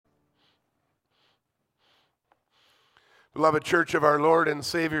Beloved church of our Lord and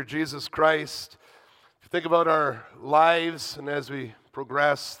Savior Jesus Christ, if you think about our lives and as we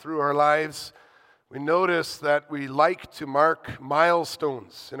progress through our lives, we notice that we like to mark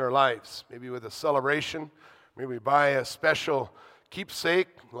milestones in our lives, maybe with a celebration, maybe we buy a special keepsake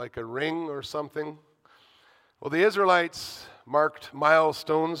like a ring or something. Well, the Israelites marked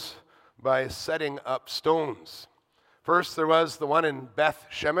milestones by setting up stones. First, there was the one in Beth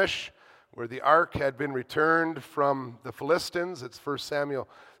Shemesh, where the ark had been returned from the Philistines. It's 1 Samuel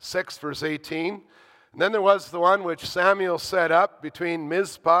 6, verse 18. And then there was the one which Samuel set up between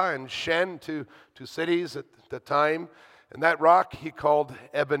Mizpah and Shen, two cities at the time. And that rock he called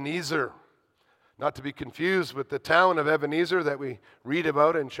Ebenezer. Not to be confused with the town of Ebenezer that we read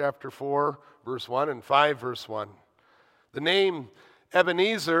about in chapter 4, verse 1 and 5, verse 1. The name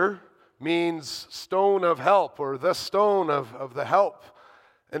Ebenezer means stone of help, or the stone of the help.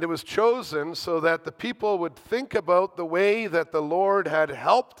 And it was chosen so that the people would think about the way that the Lord had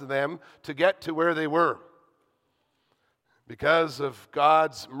helped them to get to where they were. Because of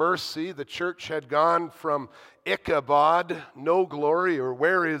God's mercy, the church had gone from Ichabod, no glory, or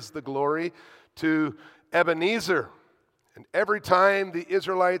where is the glory, to Ebenezer. And every time the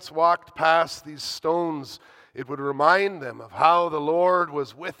Israelites walked past these stones, it would remind them of how the Lord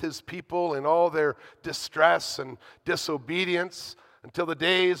was with his people in all their distress and disobedience, until the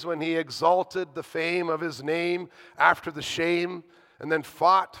days when he exalted the fame of his name after the shame, and then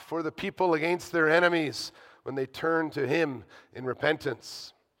fought for the people against their enemies when they turned to him in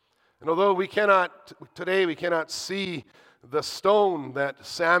repentance. And although we cannot see the stone that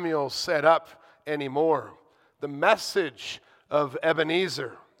Samuel set up anymore, the message of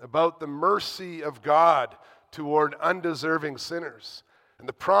Ebenezer about the mercy of God toward undeserving sinners, and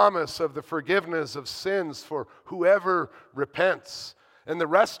the promise of the forgiveness of sins for whoever repents, and the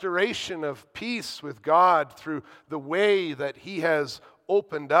restoration of peace with God through the way that he has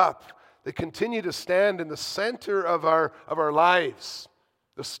opened up, they continue to stand in the center of our lives.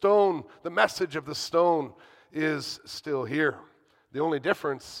 The stone, the message of the stone is still here. The only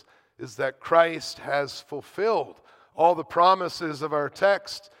difference is that Christ has fulfilled all the promises of our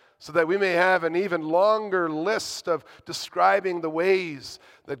text, so that we may have an even longer list of describing the ways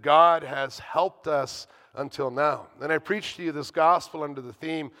that God has helped us until now. And I preach to you this gospel under the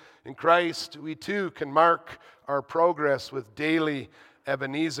theme, in Christ we too can mark our progress with daily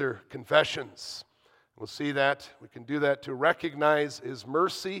Ebenezer confessions. We'll see that we can do that to recognize his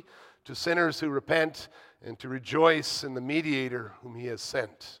mercy to sinners who repent and to rejoice in the mediator whom he has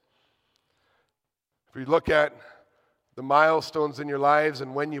sent. If we look at the milestones in your lives,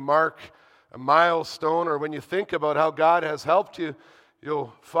 and when you mark a milestone or when you think about how God has helped you,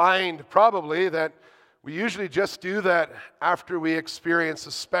 you'll find probably that we usually just do that after we experience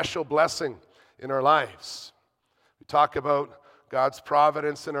a special blessing in our lives. We talk about God's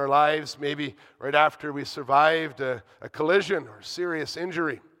providence in our lives maybe right after we survived a collision or serious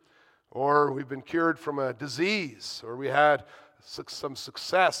injury, or we've been cured from a disease, or we had some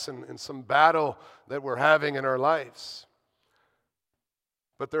success in some battle that we're having in our lives.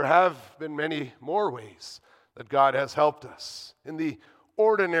 But there have been many more ways that God has helped us in the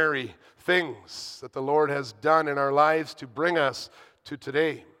ordinary things that the Lord has done in our lives to bring us to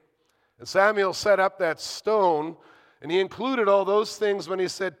today. And Samuel set up that stone, and he included all those things when he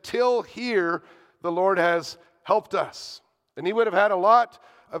said, "Till here the Lord has helped us." And he would have had a lot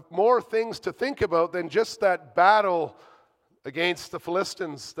of more things to think about than just that battle against the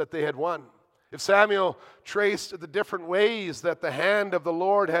Philistines that they had won. If Samuel traced the different ways that the hand of the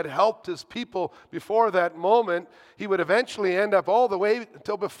Lord had helped his people before that moment, he would eventually end up all the way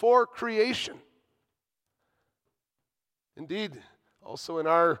until before creation. Indeed, also in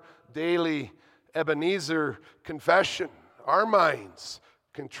our daily Ebenezer confession, our minds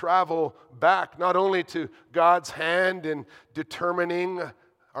can travel back not only to God's hand in determining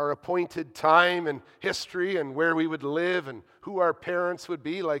our appointed time and history and where we would live and who our parents would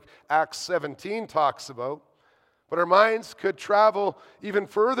be, like Acts 17 talks about, but our minds could travel even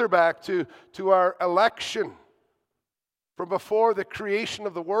further back to our election from before the creation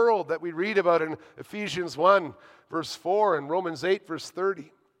of the world that we read about in Ephesians 1, verse 4 and Romans 8, verse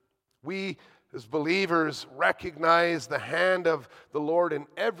 30. We, as believers, recognize the hand of the Lord in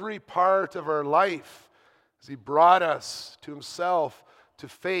every part of our life as he brought us to himself, to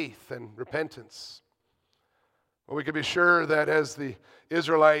faith and repentance. Well, we can be sure that as the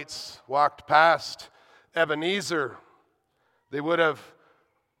Israelites walked past Ebenezer, they would have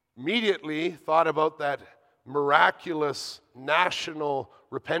immediately thought about that miraculous national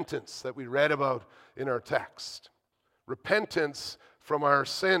repentance that we read about in our text. Repentance from our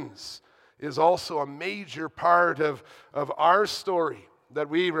sins is also a major part of our story that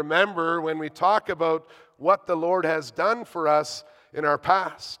we remember when we talk about what the Lord has done for us in our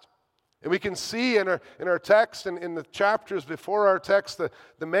past. And we can see in our text and in the chapters before our text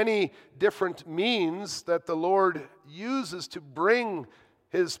the many different means that the Lord uses to bring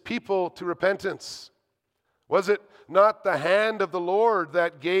his people to repentance. Was it not the hand of the Lord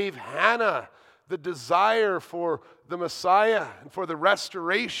that gave Hannah the desire for the Messiah and for the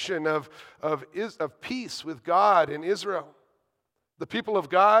restoration of peace with God in Israel? The people of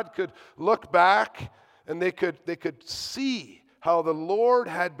God could look back and they could see how the Lord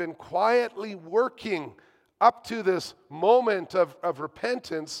had been quietly working up to this moment of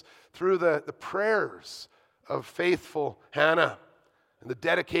repentance through the prayers of faithful Hannah and the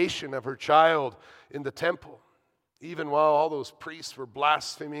dedication of her child in the temple, even while all those priests were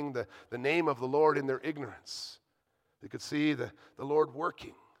blaspheming the name of the Lord in their ignorance. They could see the Lord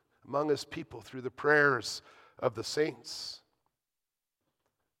working among his people through the prayers of the saints.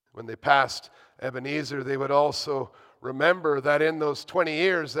 When they passed Ebenezer, they would also remember that in those 20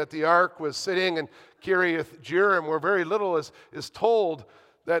 years that the ark was sitting in Kiriath Jearim, where very little is told,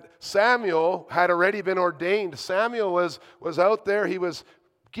 that Samuel had already been ordained. Samuel was out there. He was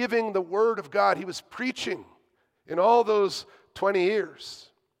giving the word of God. He was preaching in all those 20 years.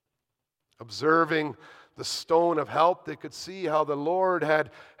 Observing the stone of help, they could see how the Lord had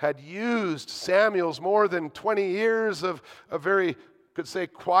used Samuel's more than 20 years of a very, could say,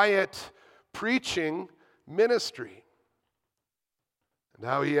 quiet preaching ministry. And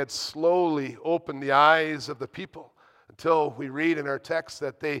how he had slowly opened the eyes of the people until we read in our text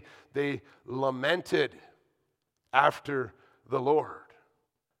that they lamented after the Lord.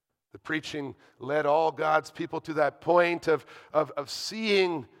 The preaching led all God's people to that point of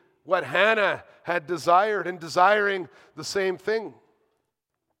seeing what Hannah had desired and desiring the same thing.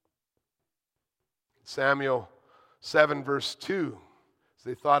 Samuel 7 verse 2, as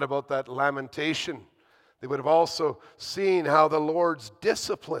they thought about that lamentation, they would have also seen how the Lord's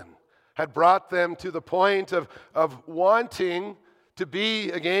discipline had brought them to the point of wanting to be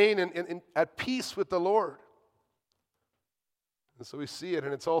again at peace with the Lord. And so we see it,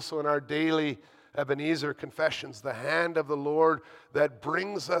 and it's also in our daily Ebenezer confessions, the hand of the Lord that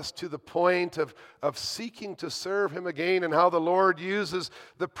brings us to the point of seeking to serve him again, and how the Lord uses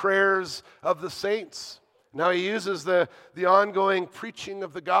the prayers of the saints, and how he uses the ongoing preaching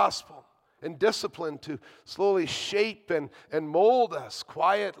of the gospel and discipline to slowly shape and mold us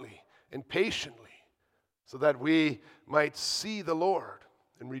quietly and patiently so that we might see the Lord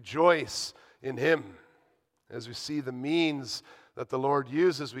and rejoice in him. As we see the means that the Lord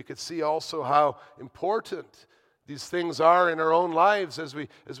uses, we could see also how important these things are in our own lives as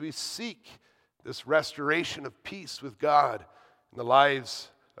we seek this restoration of peace with God in the lives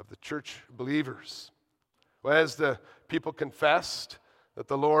of the church believers. Well, as the people confessed that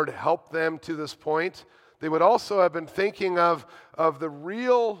the Lord helped them to this point, they would also have been thinking of the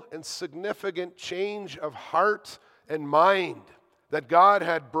real and significant change of heart and mind that God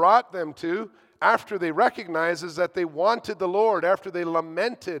had brought them to after they recognized that they wanted the Lord, after they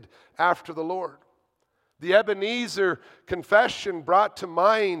lamented after the Lord. The Ebenezer confession brought to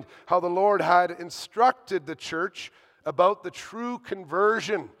mind how the Lord had instructed the church about the true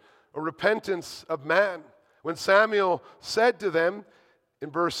conversion or repentance of man. When Samuel said to them in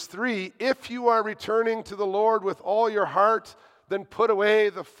verse 3, "If you are returning to the Lord with all your heart, then put away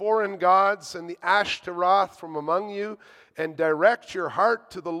the foreign gods and the Ashtaroth from among you, and direct your heart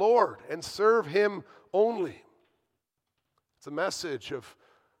to the Lord and serve him only." It's a message of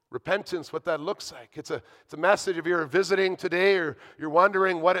repentance, what that looks like. It's a message if you're visiting today or you're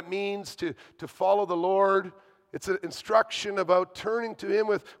wondering what it means to follow the Lord. It's an instruction about turning to him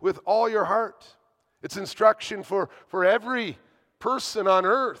with all your heart. It's instruction for every person on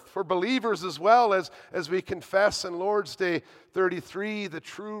earth, for believers as well, as we confess in Lord's Day 33, the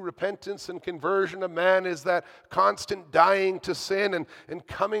true repentance and conversion of man is that constant dying to sin and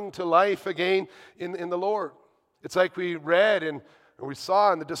coming to life again in the Lord. It's like we read or we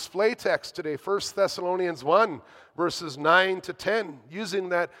saw in the display text today, 1 Thessalonians 1, verses 9 to 10, using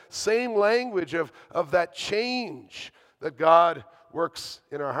that same language of that change that God works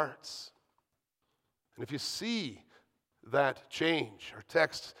in our hearts. And if you see that change, our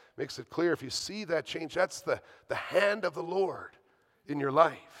text makes it clear, if you see that change, that's the hand of the Lord in your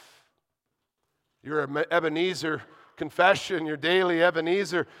life. Your Ebenezer confession, your daily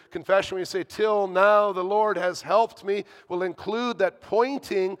Ebenezer confession, when you say, "Till now the Lord has helped me," will include that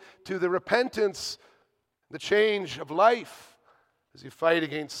pointing to the repentance, the change of life as you fight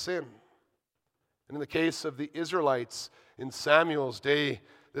against sin. And in the case of the Israelites in Samuel's day,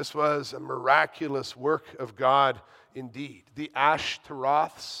 This was a miraculous work of God indeed. The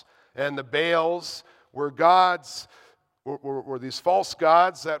Ashtaroths and the Baals were gods, were these false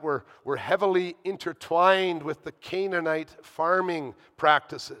gods that were heavily intertwined with the Canaanite farming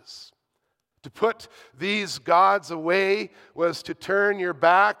practices. To put these gods away was to turn your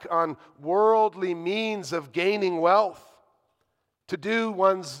back on worldly means of gaining wealth, to do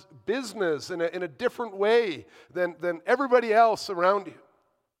one's business in a different way than everybody else around you.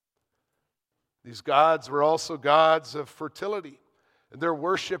 These gods were also gods of fertility. Their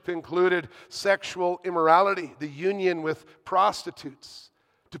worship included sexual immorality, the union with prostitutes.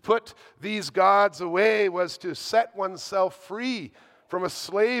 To put these gods away was to set oneself free from a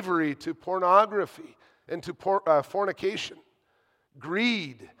slavery to pornography and to fornication.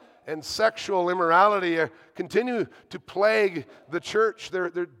 Greed and sexual immorality continue to plague the church. They're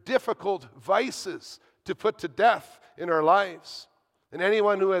difficult vices to put to death in our lives. And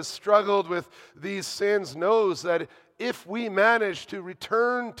anyone who has struggled with these sins knows that if we manage to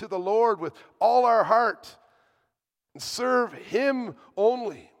return to the Lord with all our heart and serve Him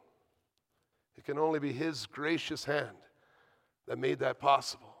only, it can only be His gracious hand that made that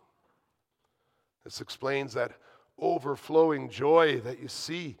possible. This explains that overflowing joy that you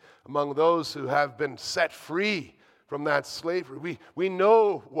see among those who have been set free from that slavery. We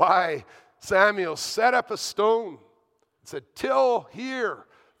know why Samuel set up a stone and said, "Till here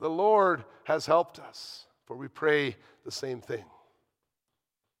the Lord has helped us." For we pray the same thing.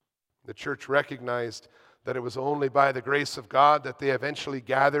 The church recognized that it was only by the grace of God that they eventually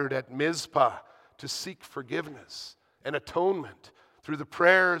gathered at Mizpah to seek forgiveness and atonement through the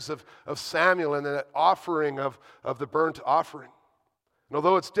prayers of Samuel and the offering of the burnt offering. And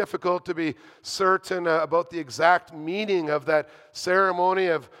although it's difficult to be certain about the exact meaning of that ceremony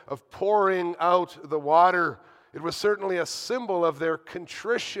of pouring out the water, it was certainly a symbol of their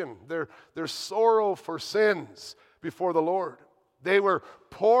contrition, their sorrow for sins before the Lord. They were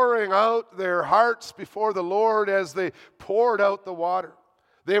pouring out their hearts before the Lord as they poured out the water.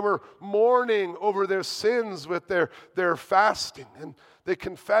 They were mourning over their sins with their fasting, and they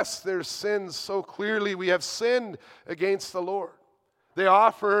confessed their sins so clearly. We have sinned against the Lord. They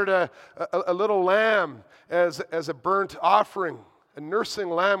offered a little lamb as a burnt offering, a nursing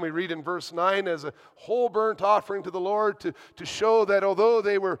lamb, we read in verse 9, as a whole burnt offering to the Lord to show that although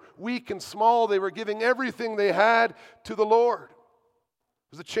they were weak and small, they were giving everything they had to the Lord.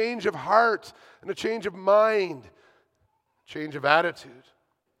 It was a change of heart and a change of mind, a change of attitude.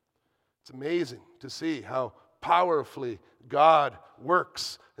 It's amazing to see how powerfully God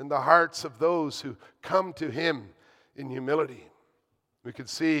works in the hearts of those who come to Him in humility. We can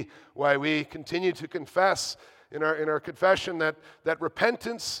see why we continue to confess in our confession that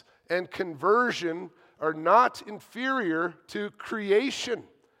repentance and conversion are not inferior to creation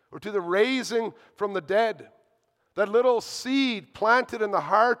or to the raising from the dead. That little seed planted in the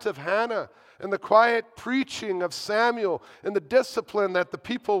heart of Hannah and the quiet preaching of Samuel and the discipline that the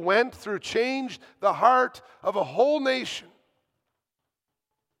people went through changed the heart of a whole nation.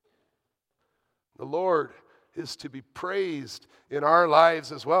 The Lord is to be praised in our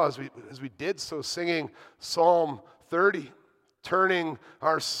lives as well, as we did so singing Psalm 30, turning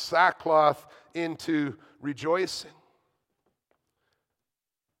our sackcloth into rejoicing.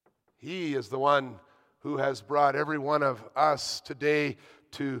 He is the one who has brought every one of us today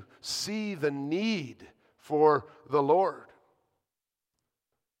to see the need for the Lord.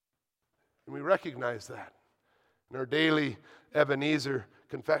 And we recognize that in our daily Ebenezer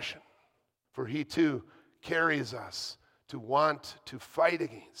confession. For He too carries us to want to fight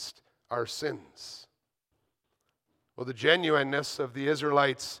against our sins. Well, the genuineness of the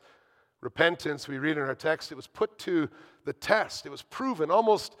Israelites' repentance, we read in our text, it was put to the test. It was proven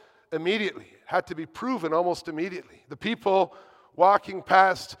almost immediately. It had to be proven almost immediately. The people walking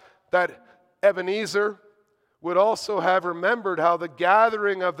past that Ebenezer would also have remembered how the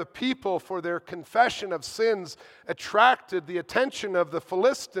gathering of the people for their confession of sins attracted the attention of the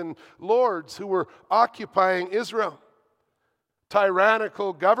Philistine lords who were occupying Israel.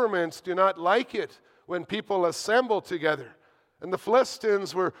 Tyrannical governments do not like it when people assemble together. And the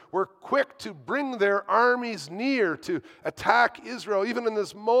Philistines were quick to bring their armies near to attack Israel, even in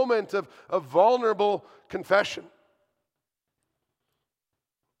this moment of vulnerable confession.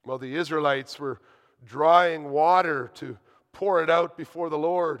 Well, the Israelites were drawing water to pour it out before the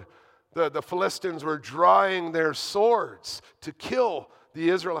Lord. The Philistines were drawing their swords to kill the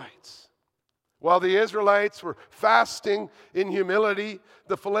Israelites. While the Israelites were fasting in humility,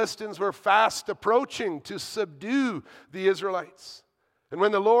 the Philistines were fast approaching to subdue the Israelites. And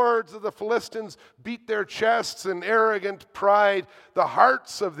when the lords of the Philistines beat their chests in arrogant pride, the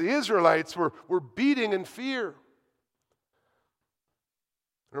hearts of the Israelites were beating in fear.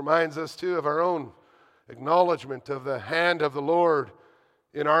 It reminds us, too, of our own acknowledgement of the hand of the Lord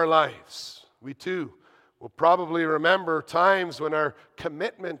in our lives. We, too, will probably remember times when our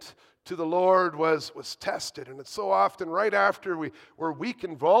commitment to the Lord was tested. And it's so often right after we were weak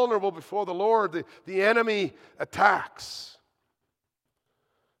and vulnerable before the Lord, the enemy attacks.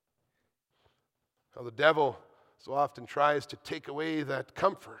 How the devil so often tries to take away that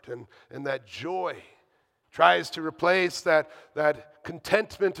comfort and that joy, tries to replace that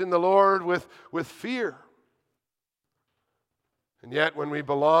contentment in the Lord with fear. And yet when we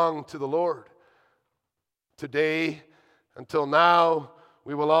belong to the Lord, today until now,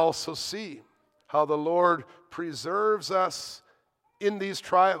 we will also see how the Lord preserves us in these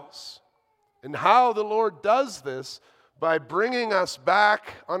trials, and how the Lord does this by bringing us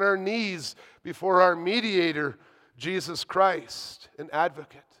back on our knees before our mediator, Jesus Christ, an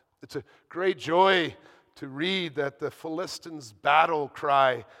advocate. It's a great joy to read that the Philistines' battle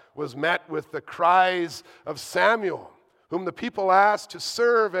cry was met with the cries of Samuel, whom the people asked to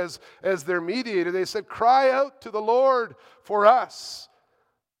serve as their mediator. They said, "Cry out to the Lord for us."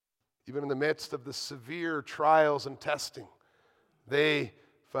 Even in the midst of the severe trials and testing, they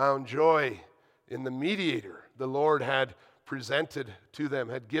found joy in the mediator the Lord had presented to them,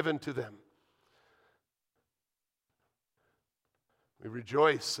 had given to them. We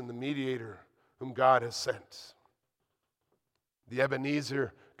rejoice in the mediator whom God has sent. The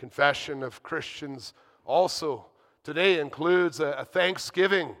Ebenezer confession of Christians also today includes a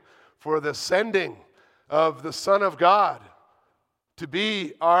thanksgiving for the sending of the Son of God to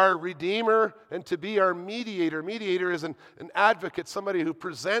be our Redeemer and to be our mediator. Mediator is an advocate, somebody who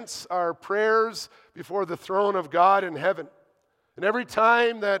presents our prayers before the throne of God in heaven. And every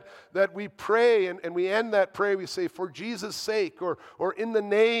time that we pray and we end that prayer, we say, "For Jesus' sake," or "in the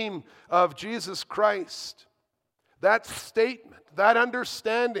name of Jesus Christ." That statement, that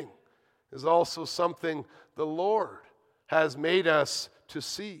understanding is also something the Lord has made us to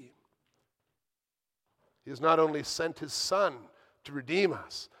see. He has not only sent His Son to redeem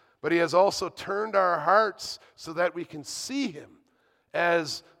us, but He has also turned our hearts so that we can see Him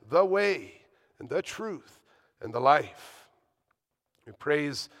as the way and the truth and the life. We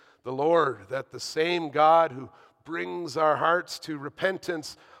praise the Lord that the same God who brings our hearts to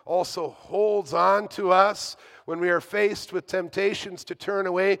repentance also holds on to us when we are faced with temptations to turn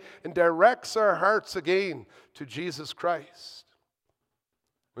away, and directs our hearts again to Jesus Christ.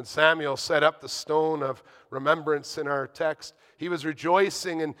 When Samuel set up the stone of remembrance in our text, he was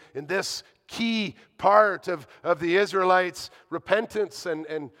rejoicing in this key part of the Israelites' repentance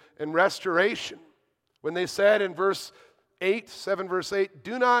and restoration. When they said in verse 8,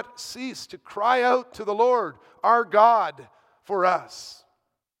 "Do not cease to cry out to the Lord, our God, for us."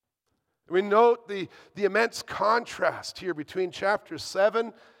 We note the immense contrast here between chapter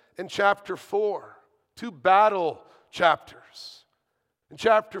 7 and chapter 4, two battle chapters. In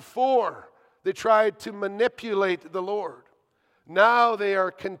chapter 4, they tried to manipulate the Lord. Now they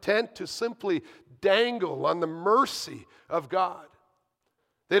are content to simply dangle on the mercy of God.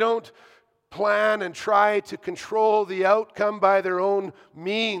 They don't plan and try to control the outcome by their own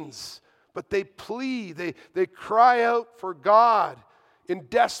means, but they plead, they cry out for God in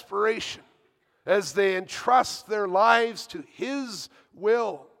desperation as they entrust their lives to His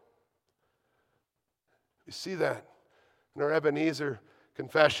will. We see that in our Ebenezer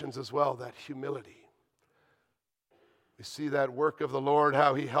confessions as well, that humility. We see that work of the Lord,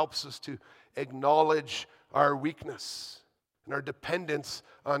 how He helps us to acknowledge our weakness and our dependence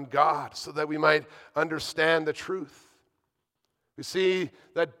on God so that we might understand the truth. We see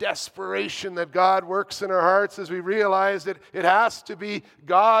that desperation that God works in our hearts as we realize that it has to be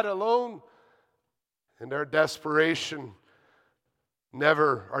God alone. And our desperation,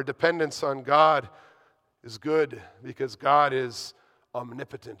 our dependence on God is good because God is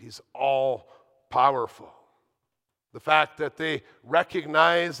omnipotent. He's all-powerful. The fact that they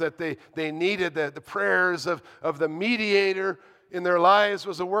recognized that they needed the prayers of the mediator in their lives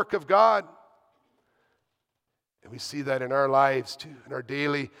was a work of God. And we see that in our lives too, in our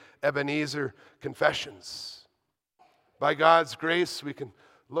daily Ebenezer confessions. By God's grace, we can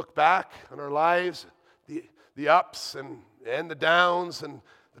look back on our lives, the ups and the downs, and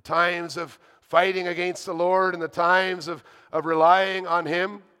the times of fighting against the Lord and the times of relying on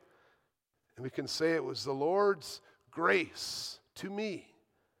Him. And we can say it was the Lord's grace to me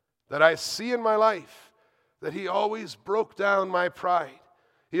that I see in my life, that He always broke down my pride.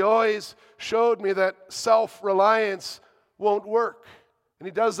 He always showed me that self-reliance won't work. And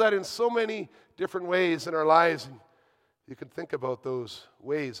he does that in so many different ways in our lives. And you can think about those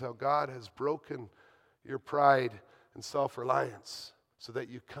ways, how God has broken your pride and self-reliance so that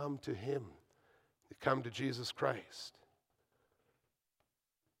you come to him. You come to Jesus Christ.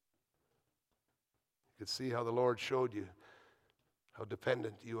 You could see how the Lord showed you how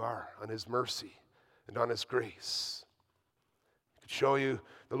dependent you are on his mercy and on his grace. He could show you,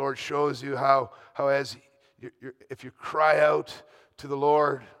 the Lord shows you how as if you cry out to the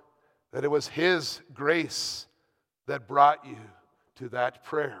Lord, that it was his grace that brought you to that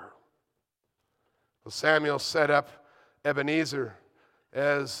prayer. Well, Samuel set up Ebenezer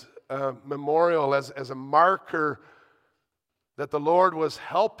as a memorial, as a marker that the Lord was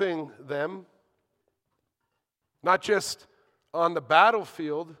helping them, not just on the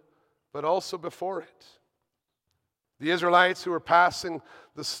battlefield, but also before it. The Israelites who were passing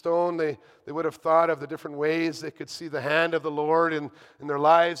the stone, they would have thought of the different ways they could see the hand of the Lord in their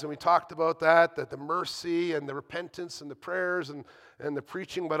lives. And we talked about that the mercy and the repentance and the prayers and the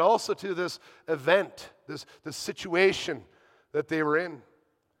preaching, but also to this event, this situation that they were in.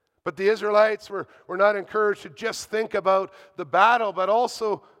 But the Israelites were not encouraged to just think about the battle, but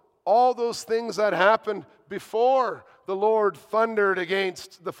also all those things that happened before the Lord thundered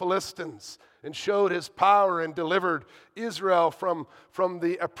against the Philistines and showed his power and delivered Israel from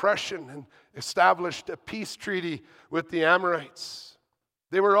the oppression and established a peace treaty with the Amorites.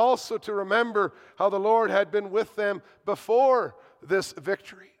 They were also to remember how the Lord had been with them before this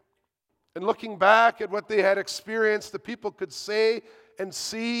victory. And looking back at what they had experienced, the people could say and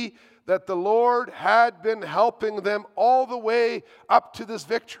see that the Lord had been helping them all the way up to this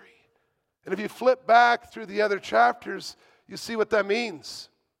victory. And if you flip back through the other chapters, you see what that means.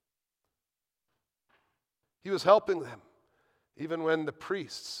 He was helping them, even when the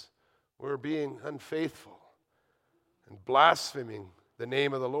priests were being unfaithful and blaspheming the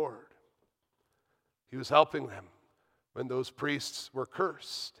name of the Lord. He was helping them when those priests were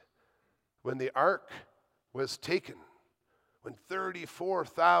cursed, when the ark was taken, when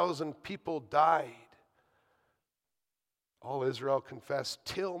 34,000 people died. All Israel confessed,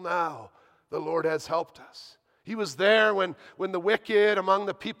 till now the Lord has helped us. He was there when the wicked among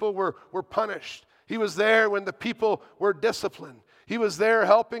the people were punished. He was there when the people were disciplined. He was there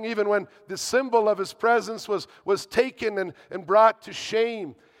helping even when the symbol of his presence was taken and brought to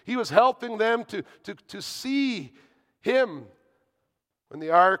shame. He was helping them to see him when the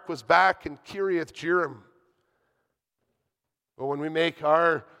ark was back in Kiriath Jearim. Well, when we make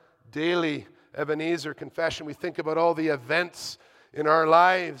our daily Ebenezer confession, we think about all the events in our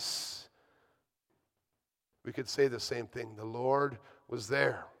lives. We could say the same thing. The Lord was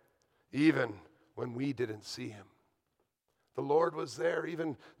there, even when we didn't see him. The Lord was there,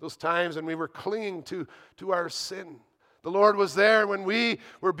 even those times when we were clinging to our sin. The Lord was there when we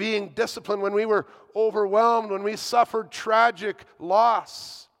were being disciplined, when we were overwhelmed, when we suffered tragic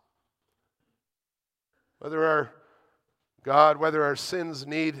loss. Whether our sins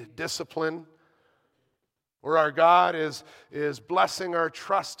need discipline, or our God is blessing our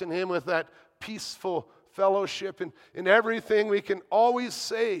trust in him with that peaceful fellowship. In everything we can always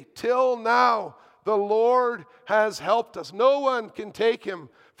say, till now the Lord has helped us. No one can take him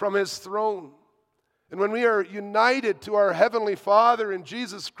from his throne. And when we are united to our Heavenly Father in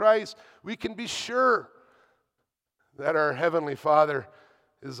Jesus Christ, we can be sure that our Heavenly Father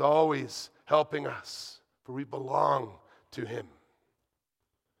is always helping us, for we belong to him.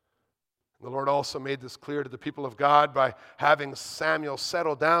 The Lord also made this clear to the people of God by having Samuel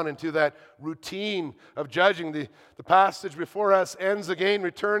settle down into that routine of judging. The passage before us ends again,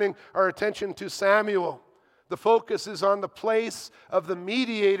 returning our attention to Samuel. The focus is on the place of the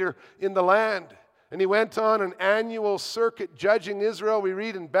mediator in the land. And he went on an annual circuit judging Israel. We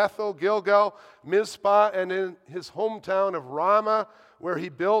read in Bethel, Gilgal, Mizpah, and in his hometown of Ramah, where he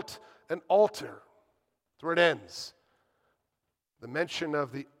built an altar. That's where it ends. The mention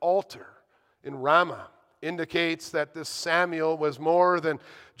of the altar in Ramah indicates that this Samuel was more than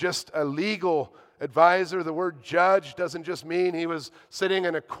just a legal advisor. The word judge doesn't just mean he was sitting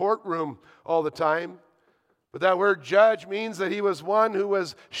in a courtroom all the time. But that word judge means that he was one who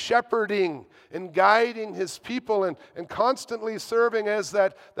was shepherding and guiding his people and constantly serving as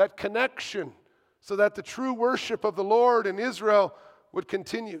that connection so that the true worship of the Lord in Israel would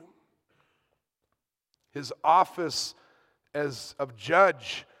continue. His office as of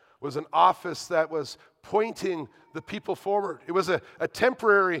judge was an office that was pointing the people forward. It was a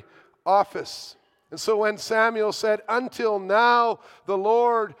temporary office. And so when Samuel said, until now the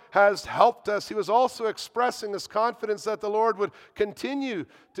Lord has helped us, he was also expressing his confidence that the Lord would continue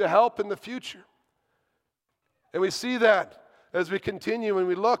to help in the future. And we see that as we continue and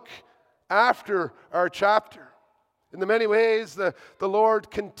we look after our chapter. In the many ways, the Lord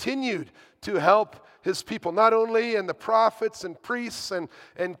continued to help his people, not only in the prophets and priests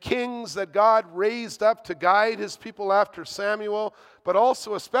and kings that God raised up to guide his people after Samuel, but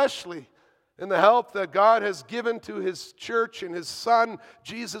also especially in the help that God has given to his church and his Son,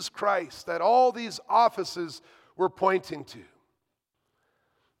 Jesus Christ, that all these offices were pointing to.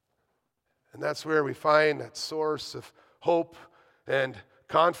 And that's where we find that source of hope and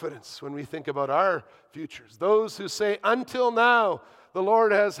confidence when we think about our futures. Those who say, until now, the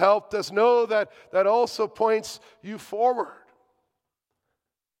Lord has helped us, know that that also points you forward.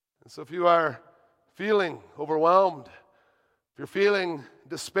 And so if you are feeling overwhelmed, if you're feeling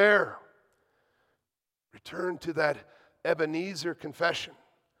despair, return to that Ebenezer confession.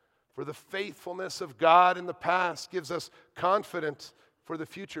 For the faithfulness of God in the past gives us confidence for the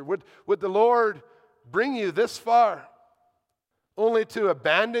future. Would the Lord bring you this far only to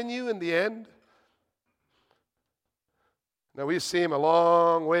abandon you in the end? Now we seem a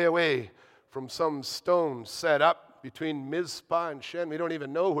long way away from some stones set up between Mizpah and Shen. We don't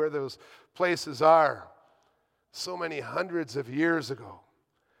even know where those places are. So many hundreds of years ago.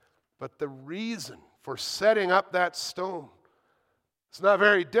 But the reason for setting up that stone is not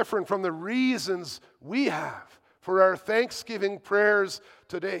very different from the reasons we have for our Thanksgiving prayers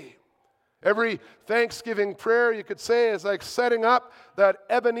today. Every Thanksgiving prayer, you could say, is like setting up that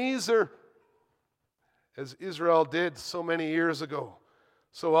Ebenezer, as Israel did so many years ago.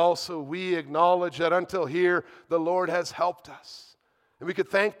 So also we acknowledge that until here, the Lord has helped us. And we could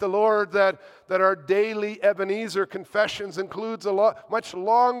thank the Lord that our daily Ebenezer confessions includes a much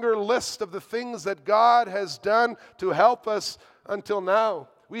longer list of the things that God has done to help us until now.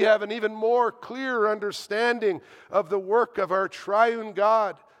 We have an even more clear understanding of the work of our triune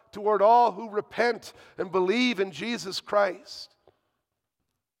God toward all who repent and believe in Jesus Christ.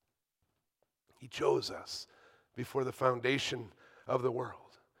 He chose us before the foundation of the world.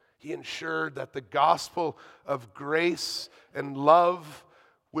 He ensured that the gospel of grace and love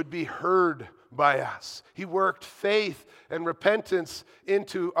would be heard by us. He worked faith and repentance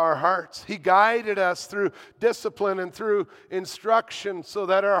into our hearts. He guided us through discipline and through instruction so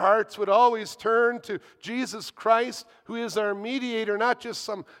that our hearts would always turn to Jesus Christ, who is our mediator, not just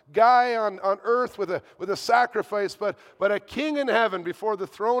some guy on earth with a sacrifice, but a king in heaven before the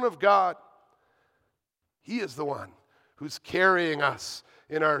throne of God. He is the one who's carrying us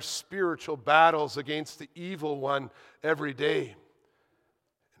in our spiritual battles against the evil one every day.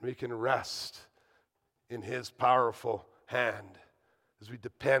 And we can rest in his powerful hand as we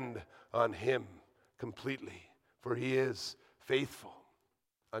depend on him completely, for he is faithful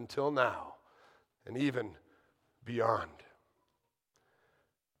until now and even beyond.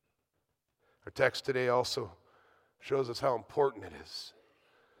 Our text today also shows us how important it is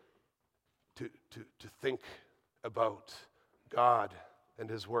to think about God and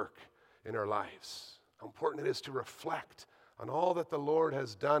his work in our lives. How important it is to reflect on all that the Lord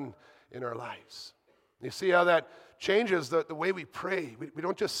has done in our lives. You see how that changes the way we pray. We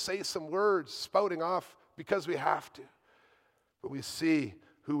don't just say some words spouting off because we have to, but we see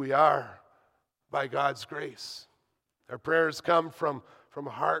who we are by God's grace. Our prayers come from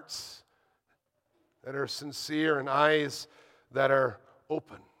hearts that are sincere and eyes that are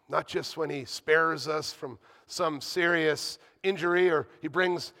open. Not just when he spares us from some serious injury or he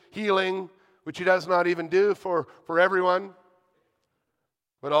brings healing, which he does not even do for everyone,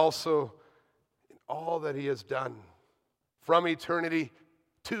 but also in all that he has done from eternity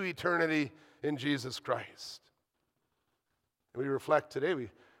to eternity in Jesus Christ. And we reflect today, we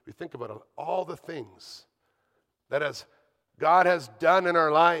think about all the things that as God has done in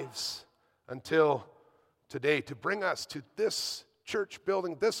our lives until today to bring us to this church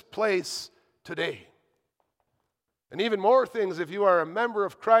building, this place today. And even more things if you are a member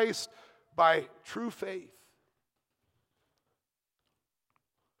of Christ by true faith.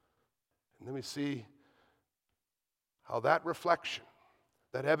 And then we see how that reflection,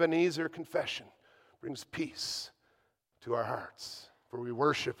 that Ebenezer confession, brings peace to our hearts, for we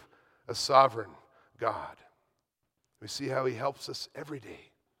worship a sovereign God. We see how he helps us every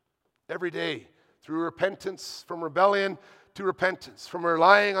day, through repentance from rebellion to repentance, from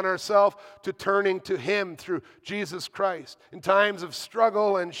relying on ourselves to turning to him through Jesus Christ. In times of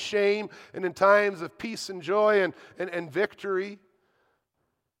struggle and shame, and in times of peace and joy and victory,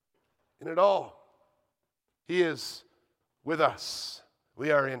 in it all, he is with us. We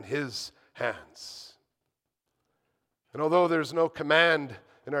are in his hands. And although there's no command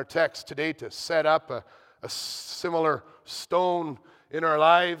in our text today to set up a similar stone in our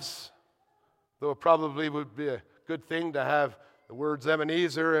lives, though it probably would be a good thing to have the words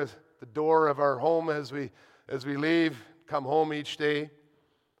Ebenezer at the door of our home as we leave, come home each day.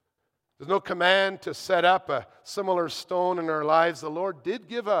 There's no command to set up a similar stone in our lives. The Lord did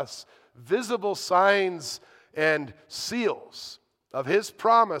give us visible signs and seals of His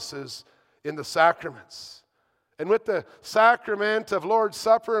promises in the sacraments. And with the sacrament of Lord's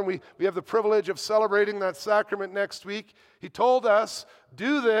Supper, and we have the privilege of celebrating that sacrament next week, He told us,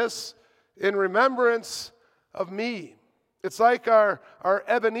 do this in remembrance of me. It's like our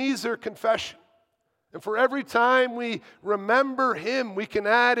Ebenezer confession. And for every time we remember Him, we can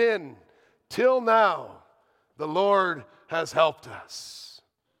add in, till now, the Lord has helped us.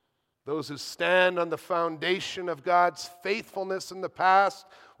 Those who stand on the foundation of God's faithfulness in the past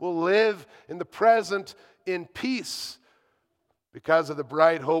will live in the present in peace because of the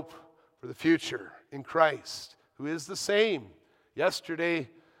bright hope for the future in Christ, who is the same yesterday,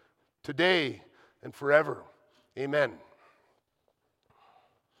 today, and forever. Amen.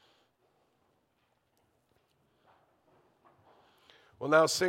 We'll now sing.